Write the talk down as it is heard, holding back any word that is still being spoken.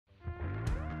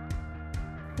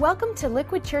Welcome to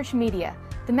Liquid Church Media.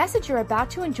 The message you're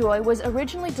about to enjoy was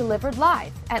originally delivered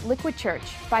live at Liquid Church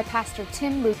by Pastor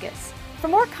Tim Lucas. For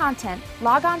more content,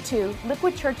 log on to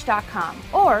liquidchurch.com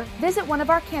or visit one of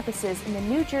our campuses in the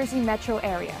New Jersey metro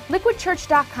area.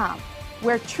 Liquidchurch.com,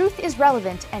 where truth is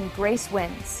relevant and grace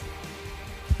wins.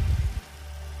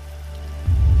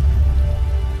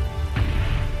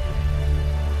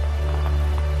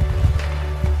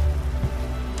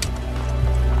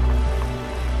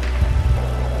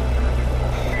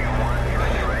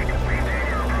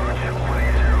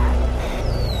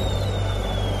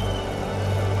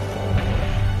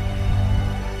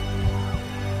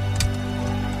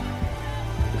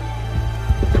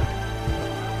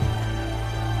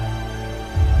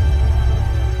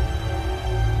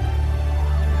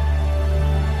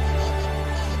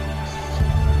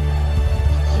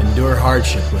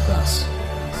 Hardship with us,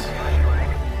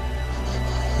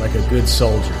 like a good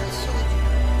soldier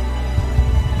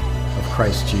of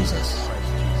Christ Jesus.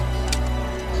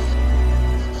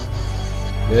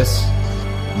 This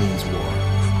means war.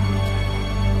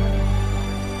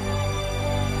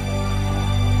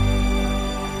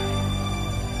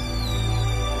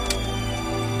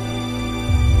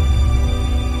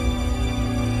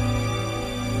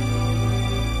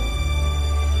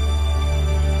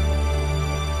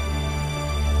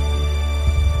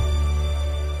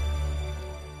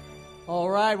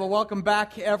 Well, welcome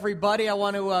back, everybody. I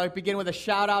want to begin with a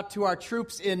shout-out to our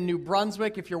troops in New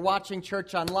Brunswick. If you're watching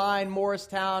church online,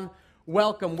 Morristown,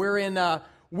 welcome. We're in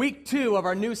week 2 of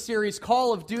our new series,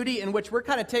 Call of Duty, in which we're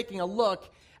kind of taking a look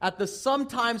at the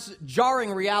sometimes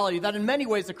jarring reality that in many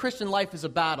ways the Christian life is a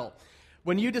battle.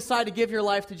 When you decide to give your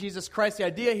life to Jesus Christ, the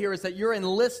idea here is that you're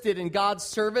enlisted in God's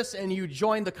service and you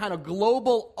join the kind of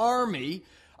global army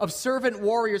of servant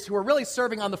warriors who are really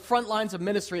serving on the front lines of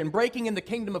ministry and breaking in the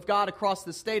kingdom of God across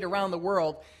the state, around the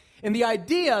world. And the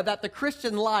idea that the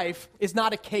Christian life is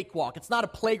not a cakewalk, it's not a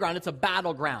playground, it's a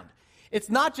battleground. It's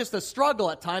not just a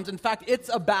struggle at times, in fact, it's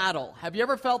a battle. Have you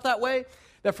ever felt that way?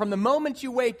 That from the moment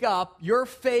you wake up, your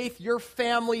faith, your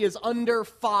family is under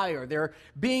fire. They're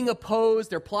being opposed,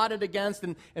 they're plotted against,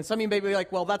 and some of you may be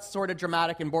like, well, that's sort of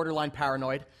dramatic and borderline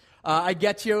paranoid. I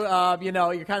get you, you're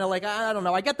kind of like, I don't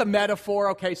know, I get the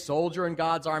metaphor, okay, soldier in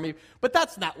God's army, but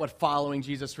that's not what following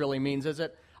Jesus really means, is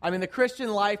it? I mean, the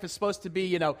Christian life is supposed to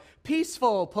be,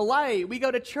 peaceful, polite, we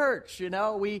go to church,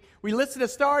 we listen to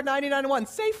Star 99.1,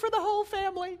 safe for the whole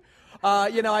family.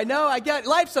 I get,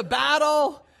 life's a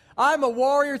battle, I'm a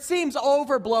warrior, it seems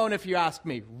overblown if you ask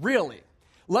me, really.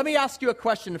 Let me ask you a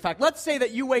question. In fact, let's say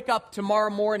that you wake up tomorrow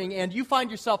morning and you find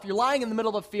yourself, you're lying in the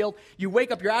middle of a field, you wake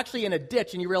up, you're actually in a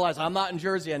ditch, and you realize, I'm not in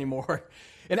Jersey anymore.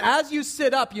 And as you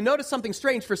sit up, you notice something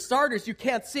strange. For starters, you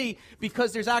can't see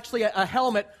because there's actually a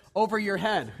helmet over your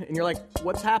head. And you're like,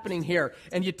 what's happening here?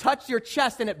 And you touch your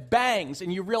chest and it bangs,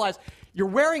 and you realize you're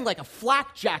wearing like a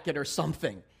flak jacket or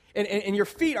something. And your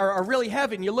feet are really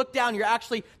heavy, and you look down, you're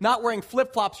actually not wearing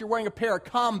flip-flops, you're wearing a pair of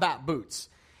combat boots.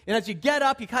 And as you get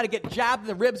up, you kind of get jabbed in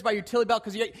the ribs by your utility belt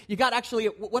because you got actually,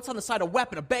 what's on the side, a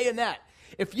weapon, a bayonet.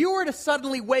 If you were to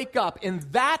suddenly wake up in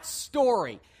that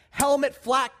story, helmet,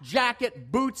 flak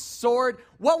jacket, boots, sword,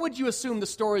 what would you assume the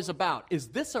story is about? Is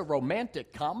this a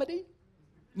romantic comedy?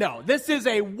 No, this is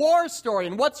a war story.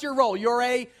 And what's your role? You're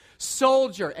a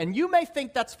soldier. And you may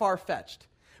think that's far-fetched.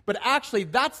 But actually,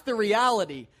 that's the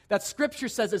reality that Scripture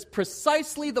says is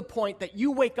precisely the point that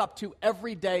you wake up to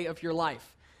every day of your life.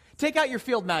 Take out your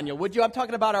field manual, would you? I'm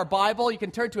talking about our Bible. You can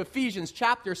turn to Ephesians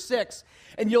chapter 6,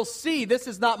 and you'll see this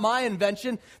is not my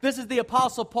invention. This is the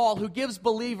Apostle Paul who gives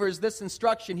believers this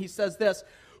instruction. He says this,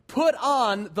 put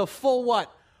on the full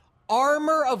what?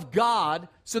 Armor of God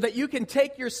so that you can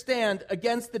take your stand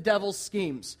against the devil's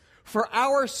schemes. For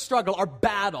our struggle, our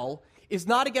battle, is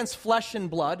not against flesh and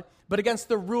blood, but against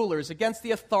the rulers, against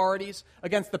the authorities,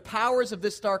 against the powers of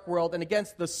this dark world, and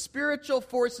against the spiritual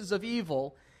forces of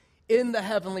evil in the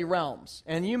heavenly realms.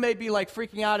 And you may be like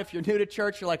freaking out if you're new to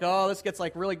church. You're like, oh, this gets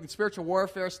like really spiritual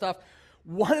warfare stuff.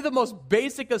 One of the most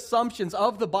basic assumptions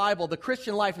of the Bible, the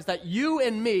Christian life, is that you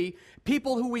and me,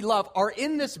 people who we love, are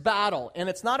in this battle. And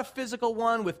it's not a physical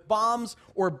one with bombs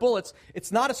or bullets.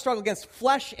 It's not a struggle against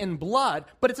flesh and blood,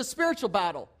 but it's a spiritual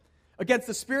battle against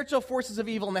the spiritual forces of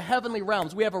evil in the heavenly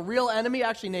realms. We have a real enemy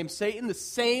actually named Satan, the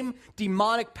same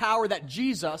demonic power that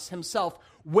Jesus himself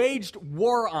waged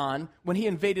war on when he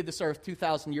invaded this earth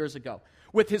 2,000 years ago.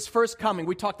 With his first coming,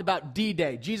 we talked about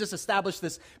D-Day. Jesus established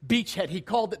this beachhead. He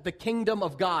called it the kingdom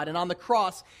of God. And on the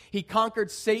cross, he conquered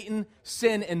Satan,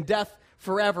 sin, and death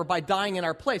forever by dying in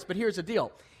our place. But here's the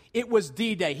deal. It was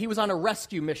D-Day. He was on a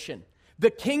rescue mission.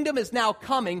 The kingdom is now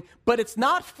coming, but it's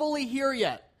not fully here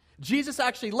yet. Jesus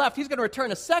actually left. He's going to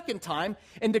return a second time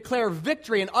and declare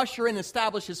victory and usher in and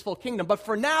establish his full kingdom. But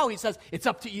for now, he says, it's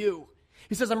up to you.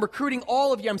 He says, I'm recruiting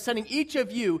all of you. I'm sending each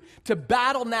of you to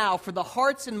battle now for the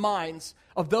hearts and minds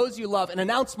of those you love and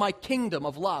announce my kingdom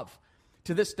of love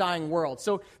to this dying world.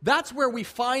 So that's where we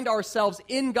find ourselves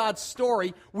in God's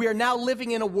story. We are now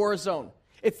living in a war zone.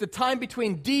 It's the time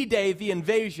between D-Day, the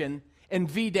invasion, and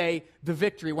V-Day, the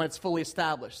victory, when it's fully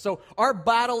established. So our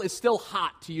battle is still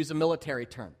hot, to use a military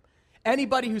term.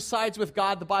 Anybody who sides with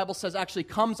God, the Bible says, actually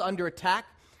comes under attack,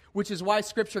 which is why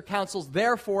Scripture counsels,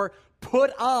 therefore,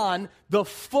 put on the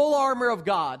full armor of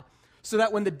God, so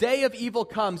that when the day of evil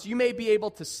comes, you may be able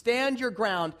to stand your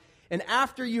ground, and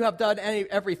after you have done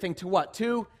everything, to what?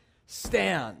 To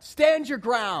stand. Stand your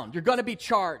ground. You're going to be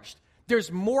charged.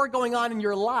 There's more going on in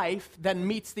your life than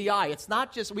meets the eye. It's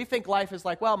not just, we think life is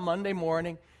like, well, Monday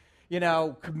morning,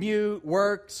 commute,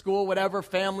 work, school, whatever,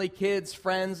 family, kids,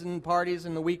 friends, and parties,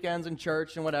 and the weekends, and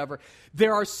church, and whatever.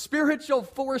 There are spiritual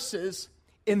forces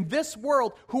in this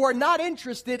world who are not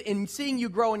interested in seeing you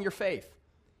grow in your faith,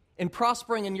 in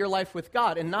prospering in your life with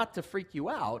God, and not to freak you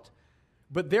out,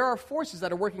 but there are forces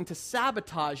that are working to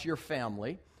sabotage your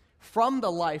family from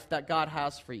the life that God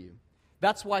has for you.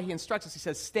 That's why he instructs us. He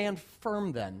says, stand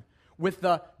firm then, with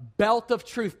the belt of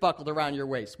truth buckled around your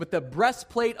waist, with the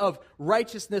breastplate of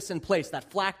righteousness in place, that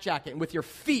flak jacket, and with your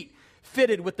feet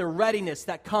fitted with the readiness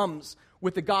that comes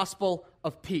with the gospel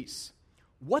of peace.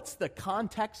 What's the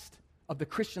context of the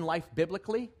Christian life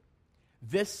biblically?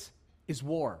 This is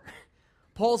war.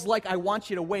 Paul's like, I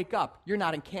want you to wake up. You're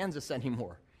not in Kansas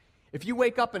anymore. If you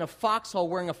wake up in a foxhole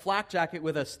wearing a flak jacket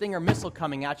with a Stinger missile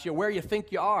coming at you, where you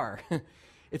think you are?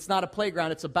 It's not a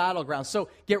playground, it's a battleground. So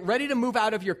get ready to move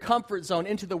out of your comfort zone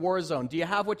into the war zone. Do you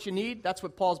have what you need? That's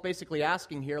what Paul's basically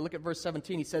asking here. Look at verse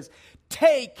 17. He says,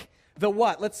 take the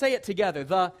what? Let's say it together.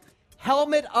 The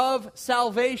helmet of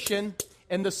salvation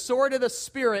and the sword of the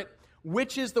Spirit,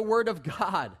 which is the word of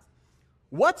God.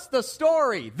 What's the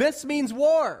story? This means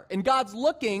war. And God's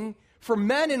looking for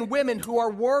men and women who are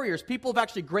warriors, people of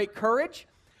actually great courage,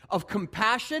 of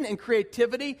compassion and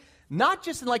creativity, not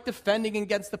just in like defending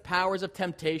against the powers of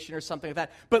temptation or something like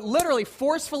that, but literally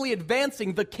forcefully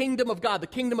advancing the kingdom of God, the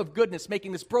kingdom of goodness,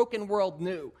 making this broken world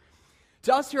new.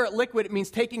 To us here at Liquid, it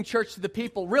means taking church to the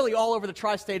people really all over the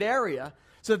tri-state area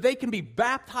so that they can be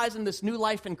baptized in this new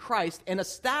life in Christ and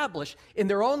establish in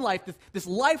their own life this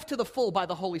life to the full by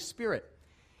the Holy Spirit.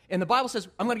 And the Bible says,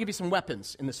 I'm going to give you some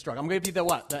weapons in this struggle. I'm going to give you the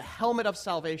what? The helmet of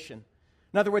salvation.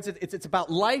 In other words, it's about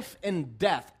life and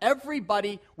death.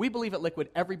 Everybody, we believe at Liquid,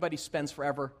 everybody spends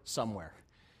forever somewhere.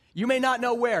 You may not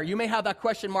know where. You may have that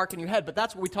question mark in your head, but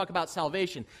that's what we talk about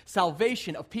salvation.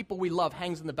 Salvation of people we love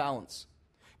hangs in the balance.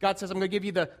 God says, I'm going to give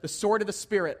you the sword of the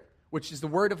Spirit, which is the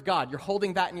word of God. You're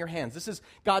holding that in your hands. This is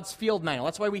God's field manual.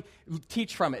 That's why we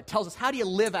teach from it. It tells us how do you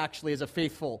live actually as a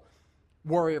faithful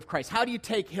warrior of Christ? How do you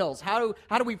take hills? How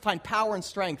do we find power and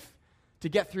strength to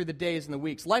get through the days and the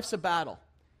weeks? Life's a battle.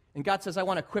 And God says, I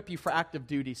want to equip you for active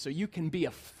duty so you can be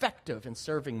effective in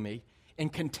serving me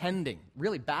and contending,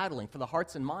 really battling for the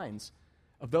hearts and minds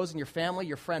of those in your family,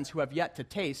 your friends who have yet to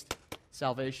taste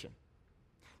salvation.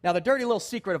 Now, the dirty little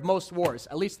secret of most wars,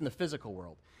 at least in the physical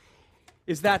world,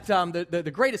 is that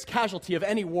the greatest casualty of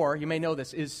any war, you may know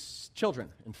this, is children,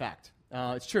 in fact.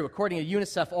 It's true. According to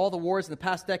UNICEF, all the wars in the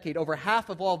past decade, over half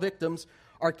of all victims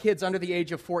are kids under the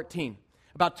age of 14.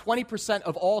 About 20%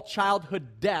 of all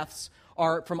childhood deaths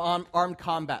are from armed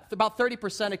combat. About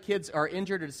 30% of kids are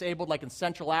injured or disabled, like in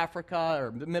Central Africa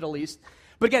or the Middle East.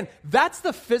 But again, that's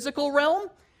the physical realm,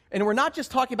 and we're not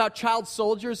just talking about child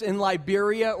soldiers in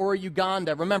Liberia or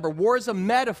Uganda. Remember, war is a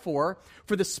metaphor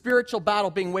for the spiritual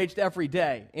battle being waged every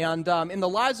day. And in the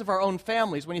lives of our own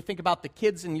families, when you think about the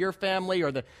kids in your family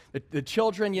or the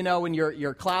children, in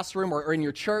your classroom or in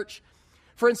your church,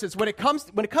 for instance, when it comes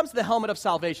to the helmet of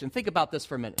salvation, think about this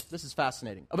for a minute. This is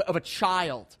fascinating. Of a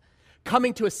child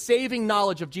coming to a saving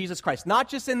knowledge of Jesus Christ, not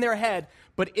just in their head,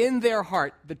 but in their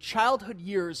heart. The childhood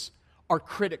years are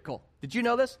critical. Did you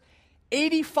know this?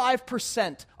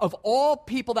 85% of all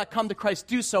people that come to Christ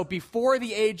do so before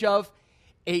the age of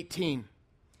 18.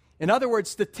 In other words,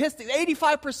 statistics,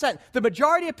 85%, the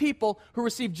majority of people who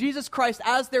receive Jesus Christ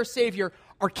as their Savior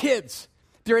are kids.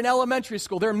 They're in elementary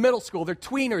school, they're in middle school, they're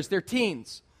tweeners, they're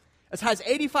teens. As high as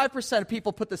 85% of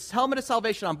people put this helmet of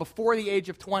salvation on before the age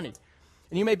of 20.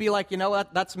 And you may be like,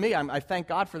 that's me. I thank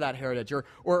God for that heritage.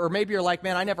 Or maybe you're like,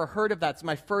 man, I never heard of that. It's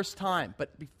my first time.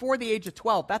 But before the age of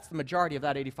 12, that's the majority of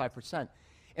that 85%.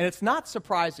 And it's not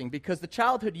surprising because the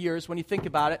childhood years, when you think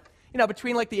about it,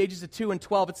 between like the ages of 2 and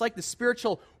 12, it's like the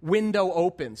spiritual window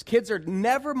opens. Kids are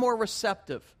never more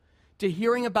receptive to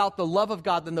hearing about the love of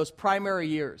God than those primary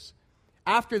years.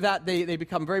 After that, they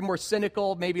become very more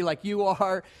cynical, maybe like you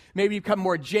are. Maybe you become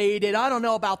more jaded. I don't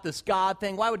know about this God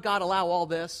thing. Why would God allow all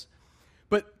this?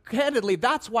 But candidly,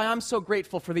 that's why I'm so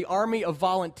grateful for the army of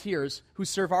volunteers who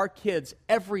serve our kids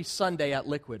every Sunday at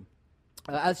Liquid.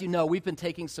 As you know, we've been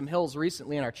taking some hills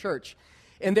recently in our church,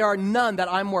 and there are none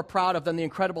that I'm more proud of than the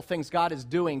incredible things God is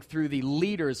doing through the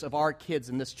leaders of our kids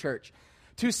in this church.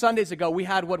 2 Sundays ago, we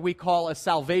had what we call a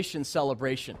salvation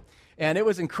celebration, and it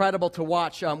was incredible to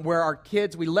watch where our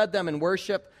kids, we led them in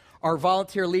worship. Our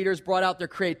volunteer leaders brought out their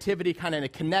creativity, kind of in a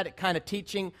kinetic kind of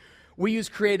teaching. We use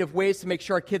creative ways to make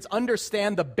sure our kids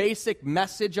understand the basic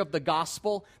message of the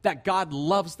gospel, that God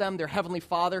loves them, their Heavenly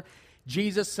Father.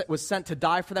 Jesus was sent to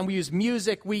die for them. We use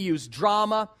music, we use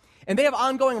drama, and they have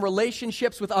ongoing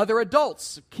relationships with other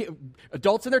adults,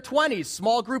 adults in their 20s,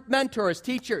 small group mentors,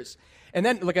 teachers. And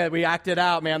then, look at it, we acted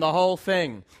out, man, the whole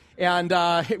thing. And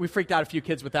we freaked out a few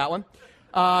kids with that one.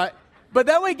 But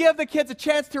then we give the kids a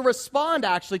chance to respond,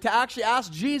 to actually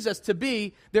ask Jesus to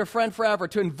be their friend forever,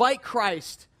 to invite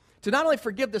Christ, to not only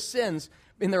forgive the sins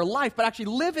in their life, but actually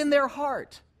live in their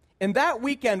heart. And that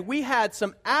weekend, we had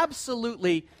some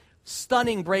absolutely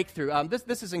stunning breakthrough.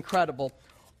 This is incredible.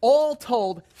 All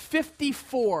told,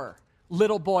 54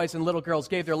 little boys and little girls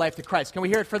gave their life to Christ. Can we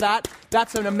hear it for that?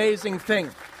 That's an amazing thing.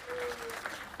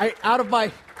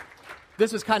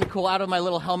 This was kind of cool. Out of my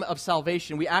little helmet of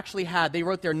salvation, they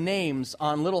wrote their names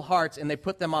on little hearts, and they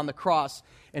put them on the cross.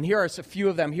 And here are a few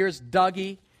of them. Here's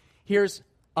Dougie. Here's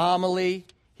Amelie.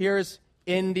 Here's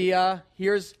India.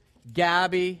 Here's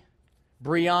Gabby.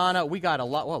 Brianna. We got a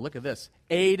lot. Whoa, look at this.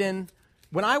 Aiden.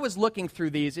 When I was looking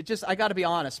through these, I got to be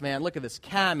honest, man. Look at this.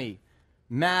 Cammie,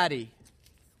 Maddie.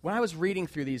 When I was reading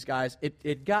through these guys,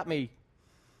 it got me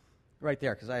right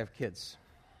there because I have kids.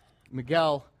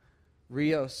 Miguel,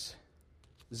 Rios,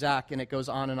 Zach, and it goes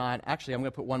on and on. Actually, I'm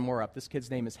going to put one more up. This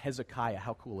kid's name is Hezekiah.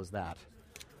 How cool is that?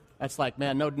 That's like,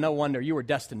 man, no wonder. You were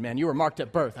destined, man. You were marked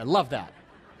at birth. I love that.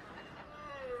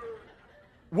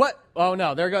 What? Oh,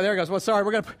 no. There it goes. Well, sorry.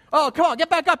 We're going to... Oh, come on. Get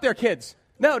back up there, kids.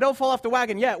 No, don't fall off the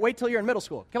wagon yet. Wait till you're in middle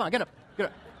school. Come on, get up.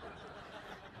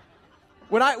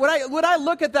 When I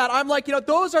look at that, I'm like,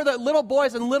 those are the little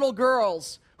boys and little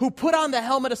girls who put on the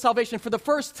helmet of salvation for the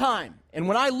first time. And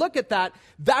when I look at that,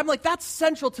 I'm like, that's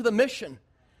central to the mission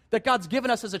that God's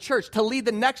given us as a church, to lead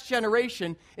the next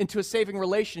generation into a saving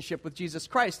relationship with Jesus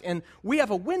Christ. And we have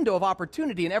a window of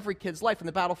opportunity in every kid's life in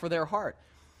the battle for their heart.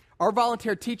 Our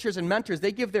volunteer teachers and mentors,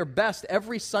 they give their best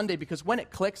every Sunday because when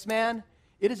it clicks, man,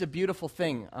 it is a beautiful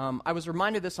thing. I was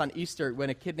reminded of this on Easter when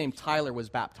a kid named Tyler was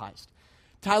baptized.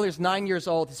 Tyler's 9 years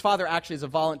old. His father actually is a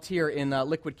volunteer in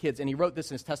Liquid Kids, and he wrote this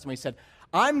in his testimony. He said,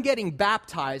 I'm getting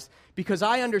baptized because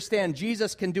I understand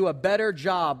Jesus can do a better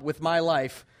job with my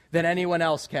life than anyone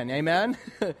else can. Amen?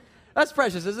 That's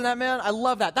precious, isn't that, man? I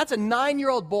love that. That's a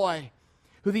 9-year-old boy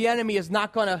who the enemy is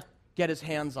not going to get his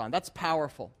hands on. That's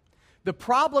powerful. The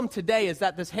problem today is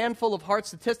that this handful of hearts,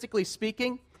 statistically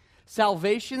speaking,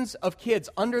 salvations of kids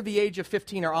under the age of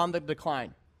 15 are on the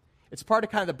decline. It's part of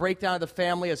kind of the breakdown of the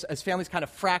family as families kind of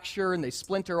fracture and they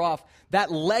splinter off.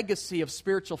 That legacy of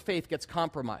spiritual faith gets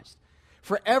compromised.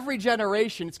 For every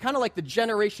generation, it's kind of like the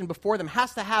generation before them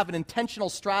has to have an intentional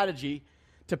strategy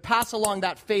to pass along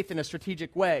that faith in a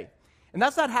strategic way. And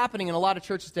that's not happening in a lot of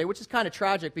churches today, which is kind of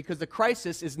tragic because the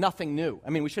crisis is nothing new. I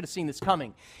mean, we should have seen this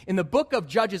coming. In the book of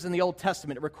Judges in the Old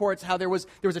Testament, it records how there was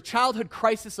a childhood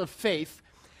crisis of faith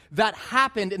that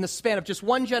happened in the span of just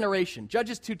one generation.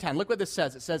 Judges 2:10. Look what this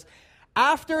says. It says,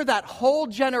 after that whole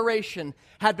generation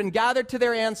had been gathered to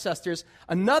their ancestors,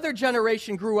 another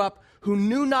generation grew up who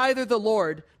knew neither the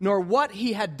Lord nor what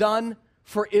he had done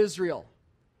for Israel.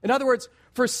 In other words,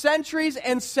 for centuries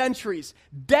and centuries,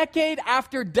 decade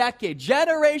after decade,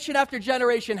 generation after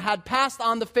generation had passed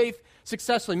on the faith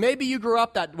successfully. Maybe you grew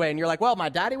up that way and you're like, well, my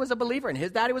daddy was a believer and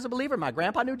his daddy was a believer. My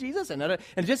grandpa knew Jesus and it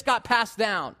just got passed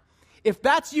down. If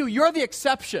that's you, you're the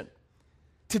exception.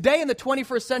 Today in the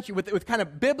 21st century, with kind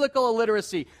of biblical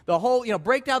illiteracy, the whole,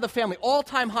 breakdown of the family,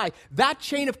 all-time high, that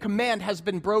chain of command has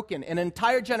been broken. An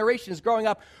entire generation is growing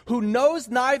up who knows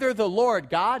neither the Lord,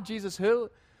 God, Jesus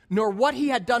who, nor what he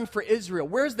had done for Israel.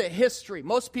 Where's the history?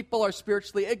 Most people are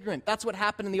spiritually ignorant. That's what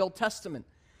happened in the Old Testament.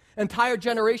 An entire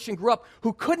generation grew up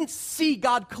who couldn't see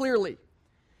God clearly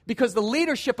because the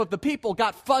leadership of the people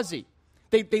got fuzzy.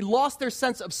 They lost their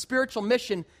sense of spiritual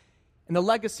mission, and the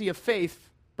legacy of faith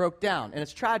broke down, and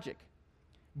it's tragic.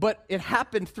 But it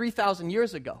happened 3,000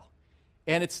 years ago,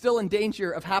 and it's still in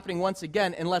danger of happening once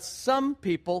again unless some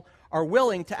people are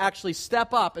willing to actually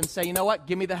step up and say, you know what,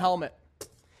 give me the helmet.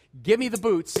 Give me the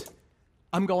boots.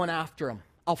 I'm going after them.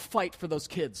 I'll fight for those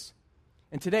kids.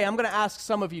 And today I'm going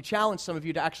to challenge some of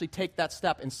you to actually take that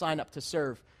step and sign up to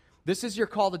serve. This is your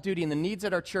call to duty, and the needs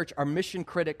at our church are mission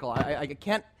critical. I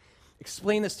can't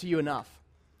explain this to you enough.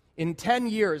 In 10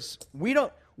 years, we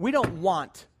don't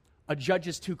want a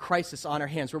Judges 2 crisis on our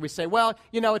hands where we say, well,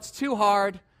 it's too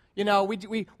hard.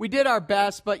 We did our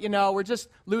best, but, we're just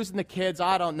losing the kids.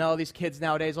 I don't know. These kids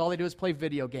nowadays, all they do is play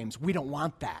video games. We don't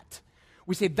want that.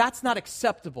 We say that's not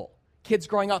acceptable. Kids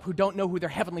growing up who don't know who their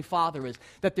Heavenly Father is,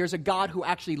 that there's a God who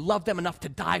actually loved them enough to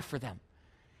die for them.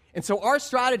 And so our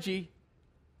strategy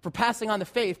for passing on the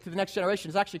faith to the next generation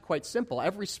is actually quite simple.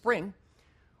 Every spring,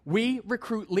 we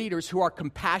recruit leaders who are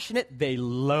compassionate. They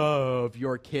love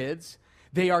your kids.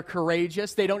 They are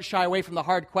courageous. They don't shy away from the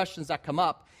hard questions that come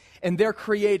up. And they're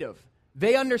creative.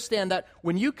 They understand that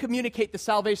when you communicate the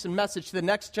salvation message to the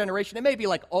next generation, it may be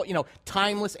like,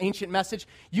 timeless, ancient message.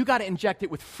 You got to inject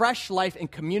it with fresh life and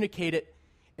communicate it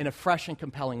in a fresh and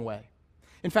compelling way.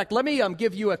 In fact, let me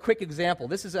give you a quick example.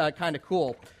 This is kind of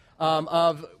cool.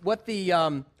 Of what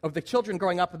of the children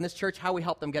growing up in this church, how we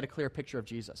help them get a clear picture of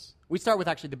Jesus. We start with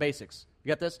actually the basics. You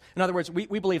get this? In other words, we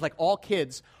believe like all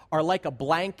kids are like a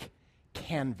blank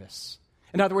canvas.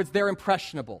 In other words, they're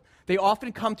impressionable. They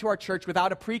often come to our church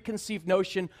without a preconceived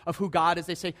notion of who God is.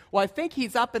 They say, well, I think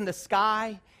he's up in the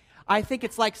sky. I think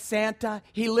it's like Santa.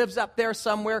 He lives up there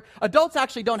somewhere. Adults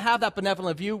actually don't have that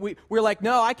benevolent view. We're like,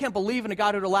 no, I can't believe in a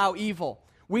God who would allow evil.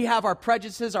 We have our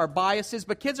prejudices, our biases,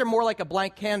 but kids are more like a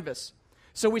blank canvas.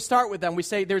 So we start with them. We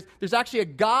say there's actually a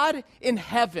God in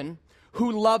heaven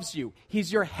who loves you.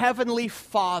 He's your heavenly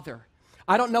Father.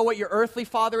 I don't know what your earthly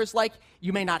father is like.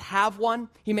 You may not have one.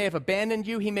 He may have abandoned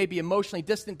you. He may be emotionally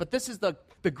distant, but this is the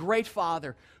great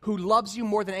Father who loves you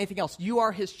more than anything else. You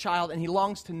are his child, and he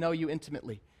longs to know you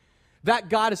intimately. That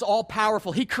God is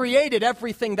all-powerful. He created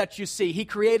everything that you see. He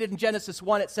created, in Genesis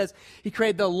 1, it says, he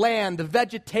created the land, the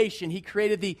vegetation. He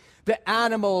created the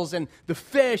animals and the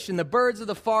fish and the birds of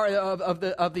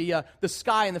the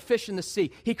sky and the fish in the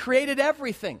sea. He created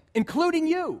everything, including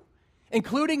you,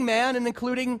 including man and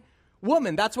including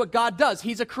woman. That's what God does.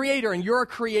 He's a creator, and you're a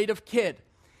creative kid.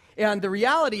 And the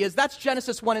reality is that's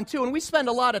Genesis 1 and 2, and we spend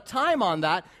a lot of time on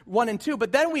that, 1 and 2,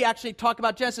 but then we actually talk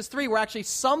about Genesis 3, where actually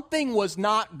something was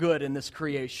not good in this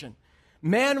creation.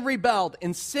 Man rebelled,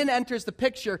 and sin enters the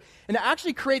picture, and it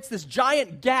actually creates this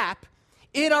giant gap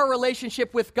in our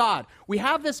relationship with God. We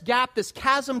have this gap, this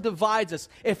chasm divides us.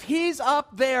 If he's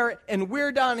up there and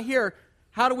we're down here,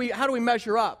 how do we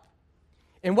measure up?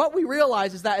 And what we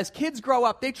realize is that as kids grow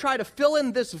up, they try to fill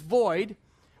in this void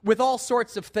with all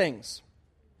sorts of things.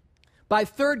 By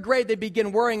third grade, they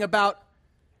begin worrying about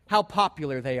how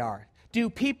popular they are. Do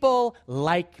people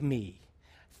like me?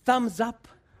 Thumbs up.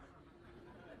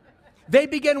 They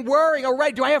begin worrying, all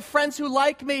right, do I have friends who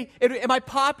like me? Am I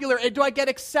popular? Do I get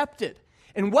accepted?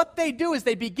 And what they do is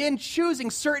they begin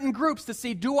choosing certain groups to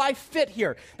see, do I fit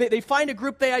here? They find a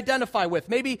group they identify with.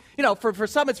 Maybe, for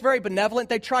some it's very benevolent.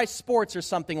 They try sports or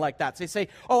something like that. So they say,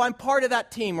 oh, I'm part of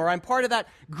that team, or I'm part of that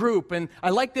group, and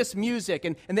I like this music.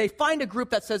 And they find a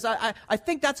group that says, I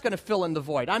think that's going to fill in the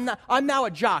void. I'm now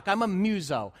a jock. I'm a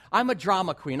muso. I'm a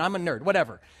drama queen. I'm a nerd,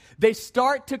 whatever. They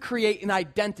start to create an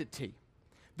identity.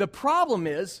 The problem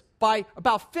is, by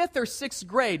about 5th or 6th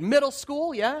grade, middle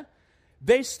school,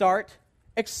 they start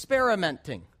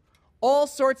experimenting. All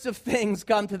sorts of things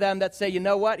come to them that say, you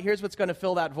know what, here's what's going to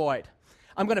fill that void.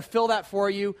 I'm going to fill that for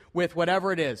you with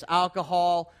whatever it is,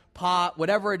 alcohol, pot,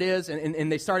 whatever it is, and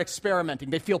they start experimenting.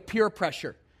 They feel peer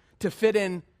pressure to fit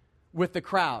in with the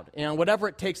crowd, and whatever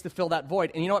it takes to fill that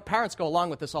void. And you know what, parents go along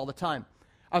with this all the time.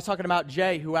 I was talking about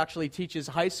Jay, who actually teaches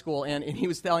high school, and he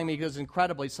was telling me, he goes,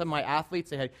 incredibly, some of my athletes,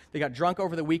 they got drunk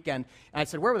over the weekend, and I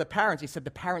said, where were the parents? He said,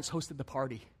 the parents hosted the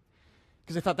party.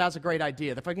 Because I thought that was a great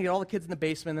idea. If I can get all the kids in the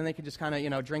basement, then they can just kind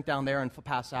of, drink down there and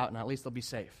pass out, and at least they'll be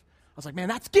safe. I was like, man,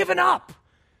 that's giving up.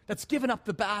 That's giving up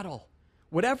the battle.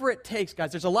 Whatever it takes,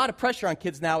 guys. There's a lot of pressure on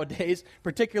kids nowadays,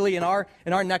 particularly in our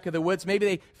neck of the woods. Maybe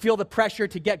they feel the pressure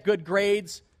to get good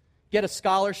grades, get a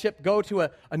scholarship, go to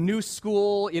a new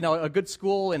school, a good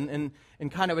school, and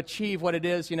kind of achieve what it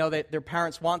is, that their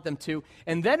parents want them to.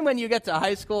 And then when you get to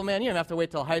high school, man, you don't have to wait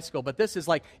till high school, but this is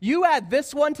like, you add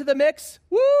this one to the mix,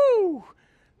 woo!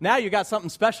 Now you got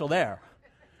something special there.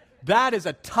 That is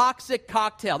a toxic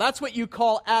cocktail. That's what you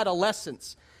call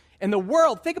adolescence. And the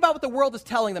world, think about what the world is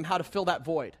telling them how to fill that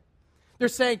void. They're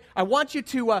saying, I want you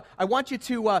to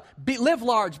live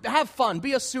large, have fun,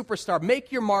 be a superstar,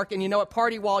 make your mark, and you know what,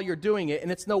 party while you're doing it.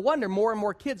 And it's no wonder more and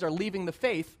more kids are leaving the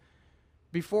faith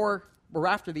before or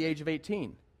after the age of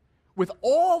 18. With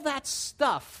all that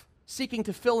stuff seeking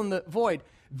to fill in the void,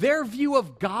 their view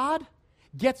of God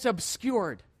gets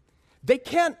obscured. They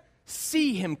can't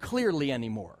see him clearly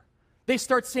anymore. They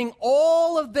start seeing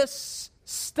all of this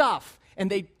stuff, and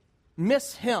they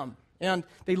miss him, and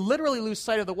they literally lose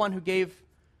sight of the one who gave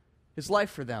his life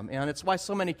for them. And it's why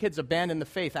so many kids abandon the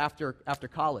faith after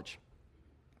college.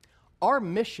 Our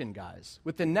mission, guys,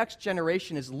 with the next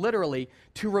generation is literally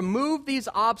to remove these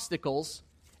obstacles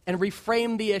and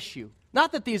reframe the issue.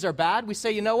 Not that these are bad. We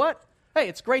say, you know what? Hey,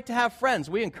 it's great to have friends.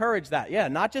 We encourage that. Yeah,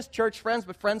 not just church friends,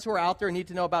 but friends who are out there and need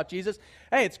to know about Jesus.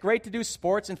 Hey, it's great to do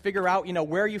sports and figure out,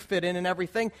 where you fit in and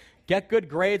everything. Get good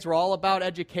grades. We're all about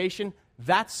education.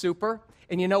 That's super.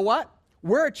 And you know what?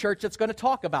 We're a church that's going to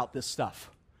talk about this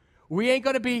stuff. We ain't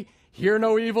going to be hear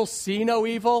no evil, see no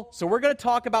evil. So we're going to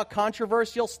talk about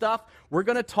controversial stuff. We're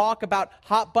going to talk about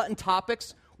hot button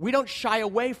topics. We don't shy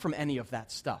away from any of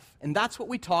that stuff. And that's what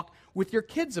we talk with your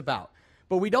kids about.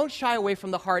 But we don't shy away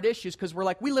from the hard issues because we're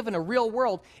like, we live in a real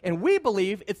world, and we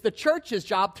believe it's the church's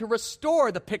job to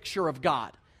restore the picture of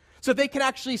God so they can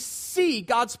actually see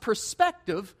God's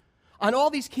perspective on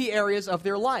all these key areas of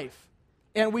their life.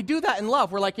 And we do that in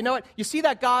love. We're like, you know what? You see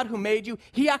that God who made you?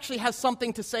 He actually has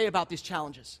something to say about these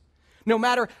challenges. No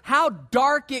matter how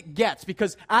dark it gets,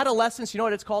 because adolescence, you know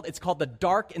what it's called? It's called the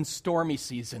dark and stormy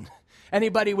season.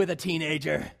 Anybody with a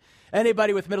teenager?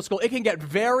 Anybody with middle school, it can get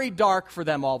very dark for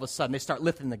them all of a sudden. They start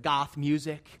lifting the goth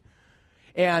music,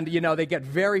 and, they get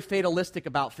very fatalistic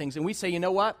about things. And we say, you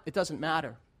know what? It doesn't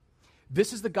matter.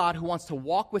 This is the God who wants to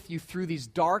walk with you through these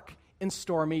dark and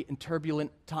stormy and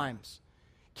turbulent times.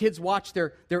 Kids watch their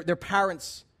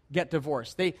parents get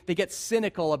divorced. They get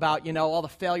cynical about, all the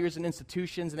failures in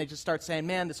institutions, and they just start saying,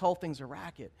 man, this whole thing's a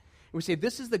racket. And we say,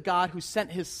 this is the God who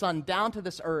sent his son down to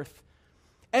this earth,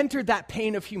 entered that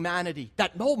pain of humanity,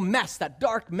 that whole mess, that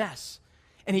dark mess,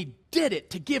 and he did it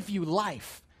to give you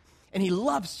life, and he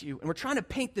loves you, and we're trying to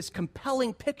paint this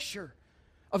compelling picture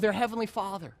of their heavenly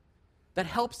Father that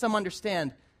helps them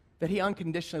understand that he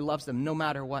unconditionally loves them no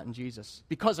matter what in Jesus.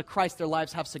 Because of Christ, their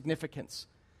lives have significance.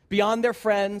 Beyond their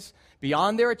friends,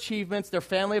 beyond their achievements, their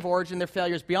family of origin, their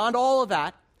failures, beyond all of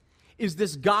that, is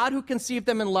this God who conceived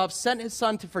them in love, sent his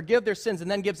son to forgive their sins, and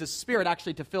then gives his spirit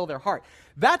actually to fill their heart.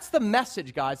 That's the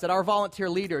message, guys, that our volunteer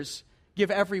leaders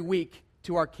give every week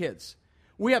to our kids.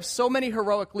 We have so many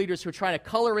heroic leaders who are trying to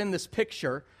color in this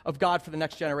picture of God for the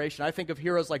next generation. I think of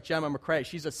heroes like Gemma McCrae.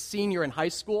 She's a senior in high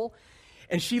school,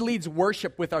 and she leads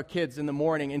worship with our kids in the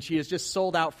morning, and she is just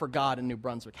sold out for God in New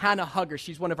Brunswick. Hannah Hugger,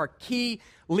 she's one of our key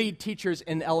lead teachers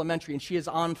in elementary, and she is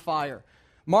on fire.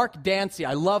 Mark Dancy,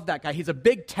 I love that guy. He's a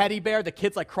big teddy bear. The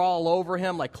kids crawl all over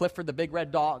him like Clifford the big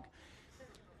red dog.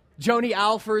 Joni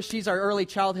Alfers, she's our early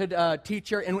childhood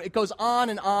teacher, and it goes on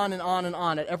and on and on and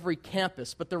on at every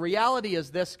campus. But the reality is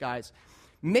this, guys.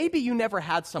 Maybe you never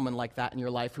had someone like that in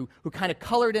your life who kind of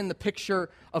colored in the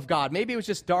picture of God. Maybe it was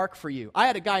just dark for you. I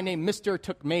had a guy named Mr.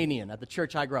 Tookmanian at the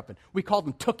church I grew up in. We called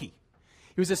him Tookie.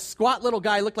 He was this squat little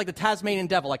guy, looked like the Tasmanian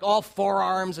devil, like all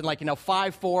forearms and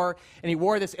 5'4", and he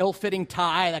wore this ill-fitting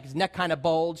tie, like his neck kind of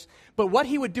bulged. But what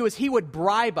he would do is he would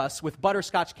bribe us with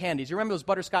butterscotch candies. You remember those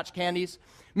butterscotch candies?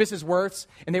 Mrs. Worth's?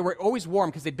 And they were always warm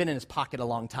because they'd been in his pocket a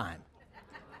long time.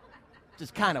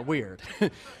 Just kind of weird.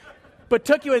 But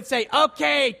Tookie would say,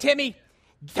 okay, Timmy,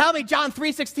 tell me John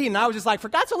 3:16. And I was just like, for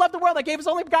God so loved the world, I gave his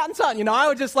only begotten son. I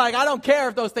was just like, I don't care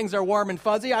if those things are warm and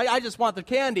fuzzy. I just want the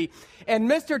candy. And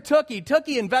Mr.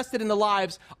 Tookie invested in the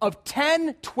lives of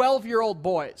 10, 12-year-old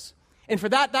boys. And for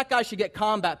that guy should get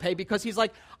combat pay because he's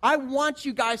like, I want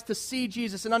you guys to see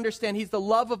Jesus and understand he's the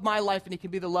love of my life and he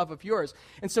can be the love of yours.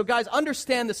 And so, guys,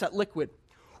 understand this at Liquid.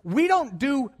 We don't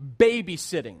do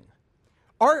babysitting.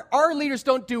 Our leaders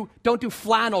don't do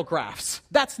flannel graphs.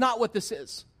 That's not what this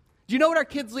is. Do you know what our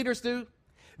kids' leaders do?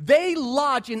 They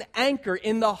lodge an anchor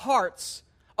in the hearts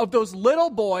of those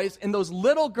little boys and those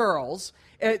little girls,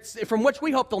 from which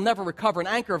we hope they'll never recover, an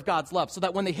anchor of God's love, so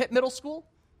that when they hit middle school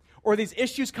or these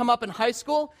issues come up in high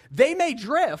school, they may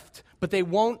drift, but they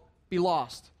won't be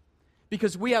lost.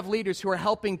 Because we have leaders who are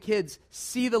helping kids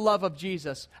see the love of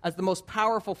Jesus as the most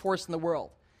powerful force in the world.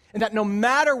 And that no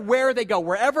matter where they go,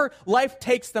 wherever life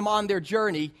takes them on their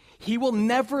journey, he will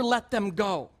never let them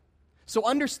go. So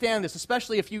understand this,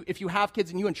 especially if you have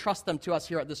kids and you entrust them to us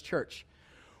here at this church.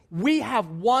 We have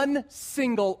one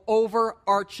single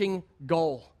overarching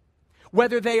goal.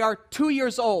 Whether they are 2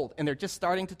 years old and they're just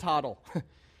starting to toddle,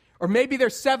 or maybe they're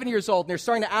 7 years old and they're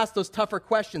starting to ask those tougher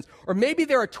questions, or maybe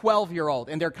they're a 12-year-old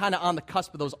and they're kind of on the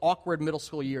cusp of those awkward middle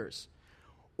school years,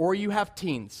 or you have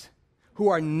teens who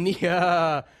are knee-deep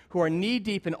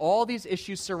in all these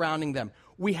issues surrounding them.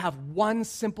 We have one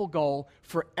simple goal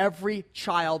for every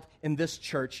child in this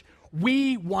church.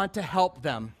 We want to help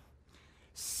them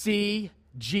see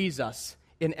Jesus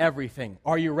in everything.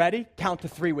 Are you ready? Count to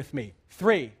 3 with me.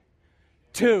 3,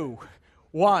 2,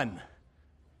 1.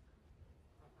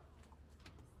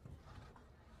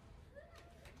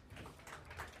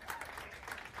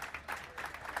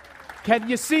 Can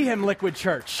you see him, Liquid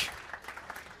Church?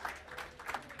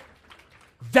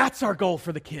 That's our goal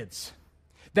for the kids,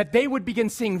 that they would begin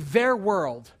seeing their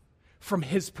world from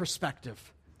his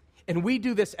perspective. And we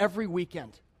do this every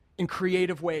weekend in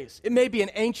creative ways. It may be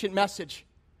an ancient message,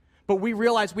 but we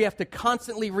realize we have to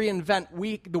constantly reinvent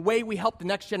the way we help the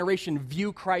next generation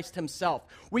view Christ himself.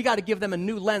 We got to give them a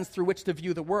new lens through which to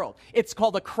view the world. It's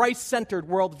called a Christ-centered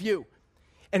worldview.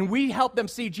 And we help them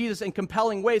see Jesus in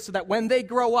compelling ways so that when they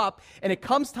grow up and it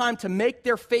comes time to make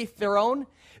their faith their own,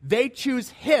 they choose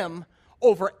him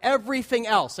over everything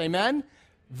else. Amen?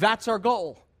 That's our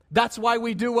goal. That's why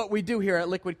we do what we do here at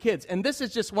Liquid Kids. And this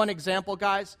is just one example,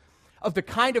 guys, of the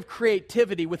kind of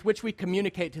creativity with which we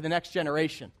communicate to the next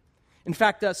generation. In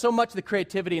fact, so much of the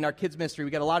creativity in our kids' ministry,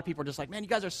 we get a lot of people just like, man, you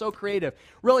guys are so creative,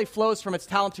 really flows from its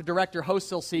talented director,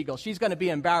 Hosil Siegel. She's going to be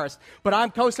embarrassed. But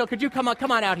Hosil, could you come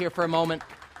on out here for a moment?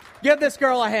 Give this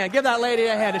girl a hand. Give that lady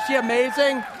a hand. Is she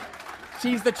amazing?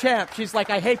 She's the champ. She's like,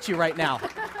 I hate you right now.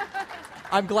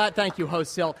 I'm glad. Thank you,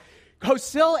 Hosil.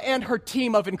 Hosil and her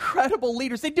team of incredible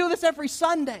leaders, they do this every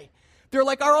Sunday. They're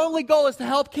like, our only goal is to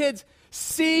help kids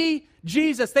see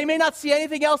Jesus. They may not see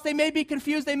anything else. They may be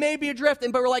confused. They may be adrift.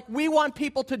 But we're like, we want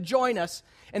people to join us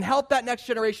and help that next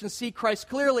generation see Christ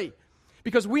clearly.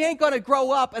 Because we ain't going to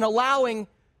grow up and allowing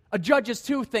a Judges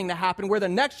 2 thing to happen where the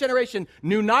next generation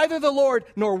knew neither the Lord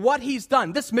nor what he's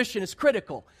done. This mission is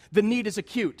critical. The need is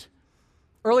acute.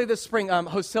 Early this spring,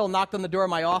 Hosil knocked on the door of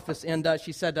my office, and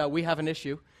she said, we have an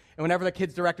issue. And whenever the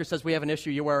kids director says, we have an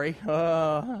issue, you worry.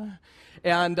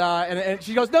 And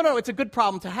she goes, no, it's a good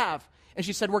problem to have. And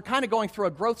she said, we're kind of going through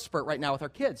a growth spurt right now with our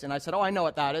kids. And I said, I know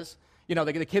what that is. You know,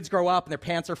 the kids grow up and their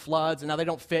pants are floods and now they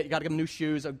don't fit. You got to give them new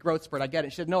shoes, a growth spurt. I get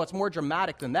it. She said, no, it's more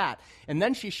dramatic than that. And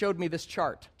then she showed me this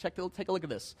chart. Take a look at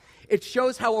this. It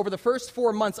shows how over the first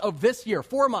 4 months of this year,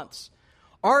 4 months,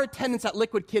 our attendance at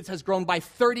Liquid Kids has grown by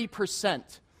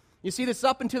 30%. You see this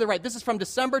up and to the right. This is from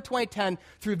December 2010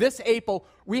 through this April.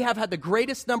 We have had the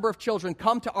greatest number of children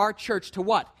come to our church to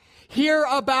what? Hear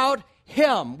about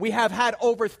him. We have had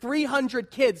over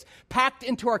 300 kids packed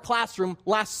into our classroom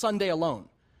last Sunday alone.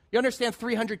 You understand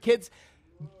 300 kids?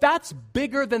 That's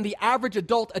bigger than the average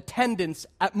adult attendance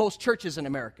at most churches in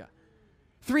America.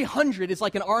 300 is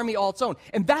like an army all its own.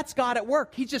 And that's God at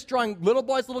work. He's just drawing little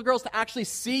boys, little girls to actually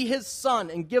see his son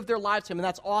and give their lives to him, and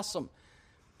that's awesome.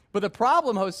 But the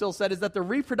problem, Hosil said, is that the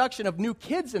reproduction of new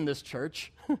kids in this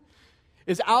church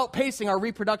is outpacing our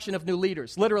reproduction of new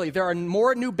leaders. Literally, there are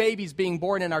more new babies being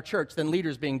born in our church than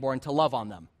leaders being born to love on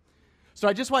them. So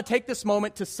I just want to take this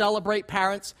moment to celebrate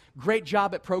parents. Great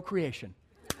job at procreation.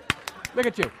 Look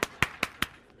at you.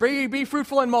 Be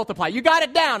fruitful and multiply. You got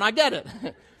it down. I get it.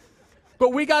 But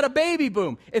we got a baby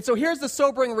boom. And so here's the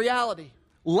sobering reality.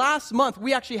 Last month,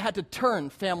 we actually had to turn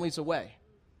families away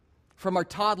from our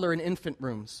toddler and infant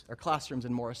rooms, our classrooms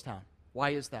in Morristown.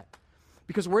 Why is that?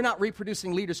 Because we're not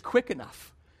reproducing leaders quick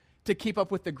enough to keep up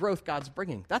with the growth God's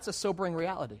bringing. That's a sobering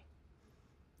reality.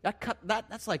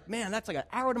 That's like an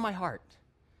arrow to my heart.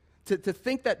 To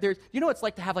think that there's, you know what it's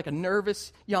like to have like a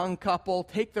nervous young couple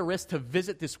take the risk to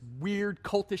visit this weird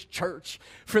cultish church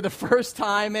for the first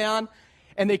time, man.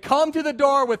 And they come to the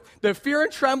door with the fear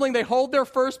and trembling. They hold their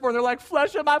firstborn. They're like,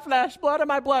 flesh of my flesh, blood of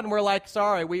my blood. And we're like,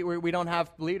 sorry, we don't have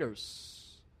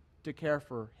leaders to care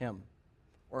for him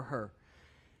or her.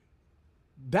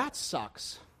 That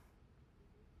sucks.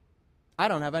 I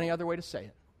don't have any other way to say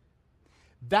it.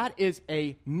 That is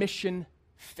a mission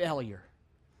failure.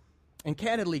 And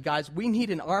candidly, guys, we need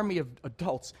an army of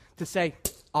adults to say,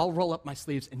 I'll roll up my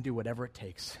sleeves and do whatever it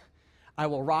takes. I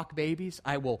will rock babies.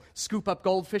 I will scoop up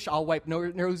goldfish. I'll wipe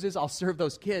noses. I'll serve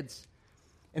those kids.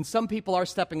 And some people are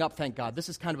stepping up, thank God. This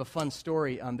is kind of a fun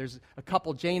story. There's a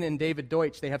couple, Jane and David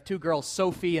Deutsch. They have 2 girls,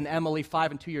 Sophie and Emily,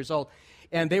 5 and 2 years old.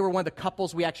 And they were one of the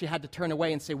couples we actually had to turn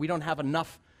away and say, we don't have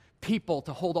enough people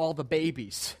to hold all the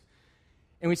babies.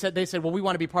 And they said, well, we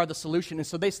want to be part of the solution. And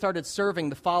so they started serving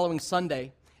the following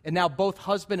Sunday. And now both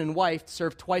husband and wife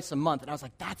serve twice a month. And I was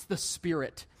like, that's the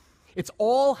spirit. It's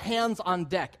all hands on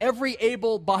deck. Every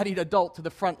able-bodied adult to the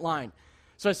front line.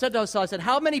 So I said to Hosil,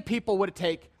 how many people would it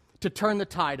take to turn the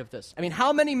tide of this? I mean,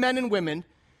 how many men and women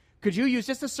could you use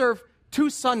just to serve 2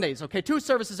 Sundays, okay, 2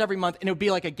 services every month, and it would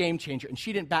be like a game changer? And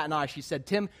she didn't bat an eye. She said,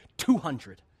 Tim,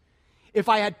 200. If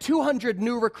I had 200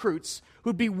 new recruits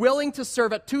who'd be willing to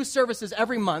serve at 2 services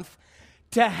every month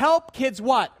to help kids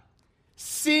what?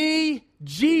 See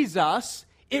Jesus,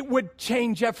 it would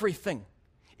change everything.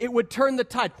 It would turn the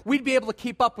tide. We'd be able to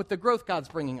keep up with the growth God's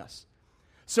bringing us.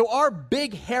 So our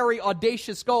big, hairy,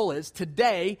 audacious goal is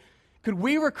today, could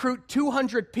we recruit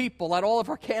 200 people at all of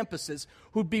our campuses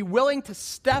who'd be willing to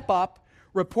step up,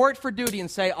 report for duty, and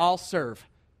say, I'll serve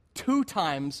 2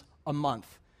 times a month,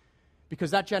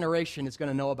 because that generation is going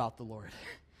to know about the Lord.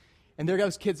 And there are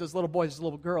those kids, those little boys, those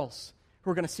little girls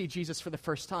who are going to see Jesus for the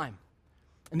first time.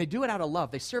 And they do it out of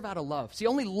love. They serve out of love. See,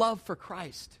 only love for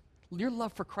Christ, your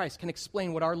love for Christ, can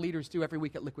explain what our leaders do every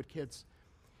week at Liquid Kids.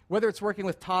 Whether it's working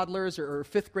with toddlers or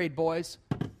fifth grade boys,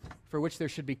 for which there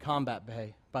should be combat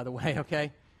pay, by the way,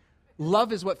 okay?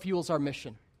 Love is what fuels our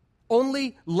mission.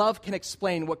 Only love can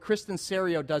explain what Kristen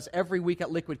Serio does every week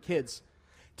at Liquid Kids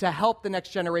to help the next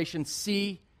generation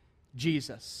see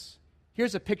Jesus.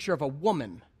 Here's a picture of a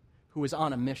woman who is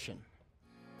on a mission.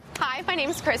 Hi, my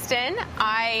name's Kristen.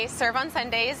 I serve on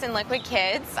Sundays in Liquid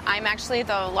Kids. I'm actually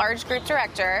the large group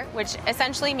director, which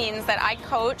essentially means that I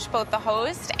coach both the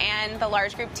host and the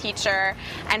large group teacher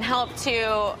and help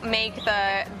to make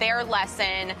their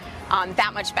lesson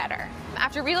that much better.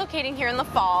 After relocating here in the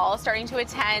fall, starting to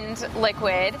attend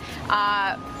Liquid,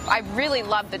 I really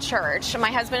loved the church.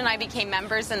 My husband and I became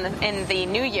members in the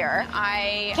new year.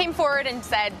 I came forward and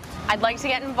said, I'd like to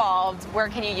get involved. Where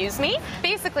can you use me?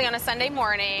 Basically, on a Sunday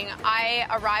morning, I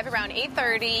arrive around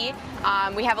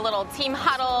 8:30. We have a little team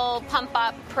huddle, pump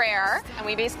up prayer, and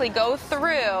we basically go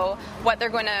through what they're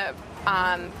going to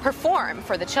perform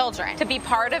for the children. To be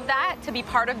part of that, to be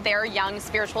part of their young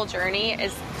spiritual journey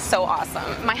is so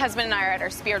awesome. My husband and I are at our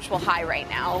spiritual high right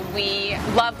now. We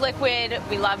love Liquid,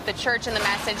 we love the church and the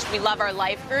message, we love our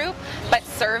life group, but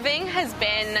serving has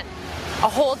been a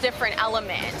whole different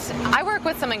element. I work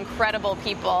with some incredible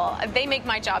people. They make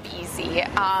my job easy.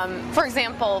 For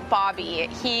example, Bobby,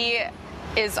 he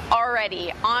is already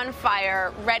on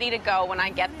fire, ready to go when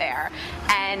I get there,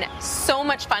 and so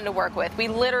much fun to work with. We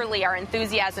literally, our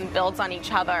enthusiasm builds on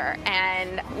each other,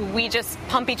 and we just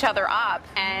pump each other up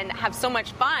and have so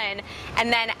much fun,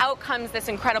 and then out comes this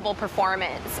incredible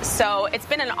performance. So it's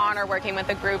been an honor working with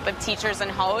a group of teachers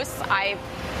and hosts. I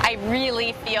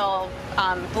really feel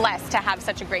blessed to have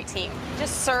such a great team.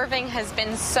 Just serving has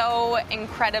been so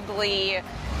incredibly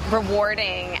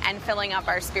rewarding and filling up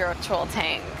our spiritual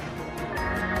tank.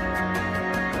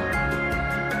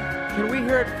 Can we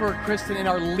hear it for Kristen and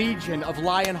our legion of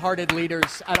lion-hearted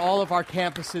leaders at all of our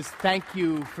campuses? Thank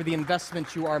you for the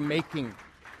investment you are making.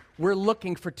 We're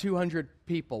looking for 200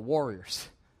 people, warriors,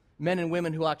 men and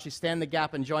women who actually stand the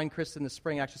gap and join Kristen this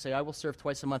spring, actually say, I will serve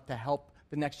twice a month to help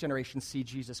the next generation see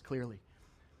Jesus clearly.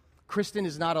 Kristen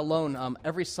is not alone.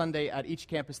 Every Sunday at each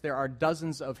campus there are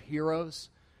dozens of heroes,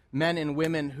 men and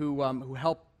women who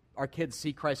help our kids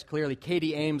see Christ clearly.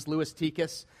 Katie Ames, Louis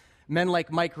Tikas, men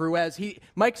like Mike Ruiz.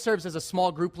 Mike serves as a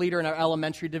small group leader in our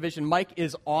elementary division. Mike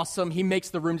is awesome. He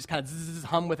makes the room just kind of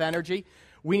hum with energy.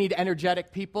 We need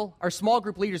energetic people. Our small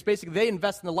group leaders, basically, they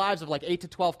invest in the lives of like 8 to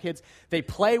 12 kids. They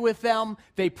play with them.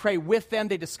 They pray with them.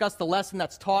 They discuss the lesson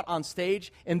that's taught on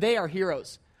stage, and they are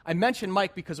heroes. I mentioned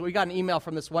Mike because we got an email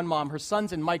from this one mom. Her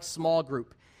son's in Mike's small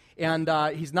group, and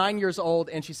he's 9 years old,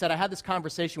 and she said, I had this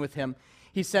conversation with him.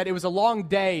 He said, it was a long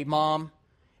day, Mom.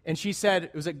 And she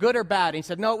said, was it good or bad? And he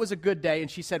said, no, it was a good day.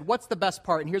 And she said, what's the best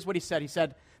part? And here's what he said. He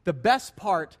said, the best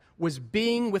part was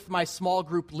being with my small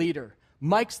group leader.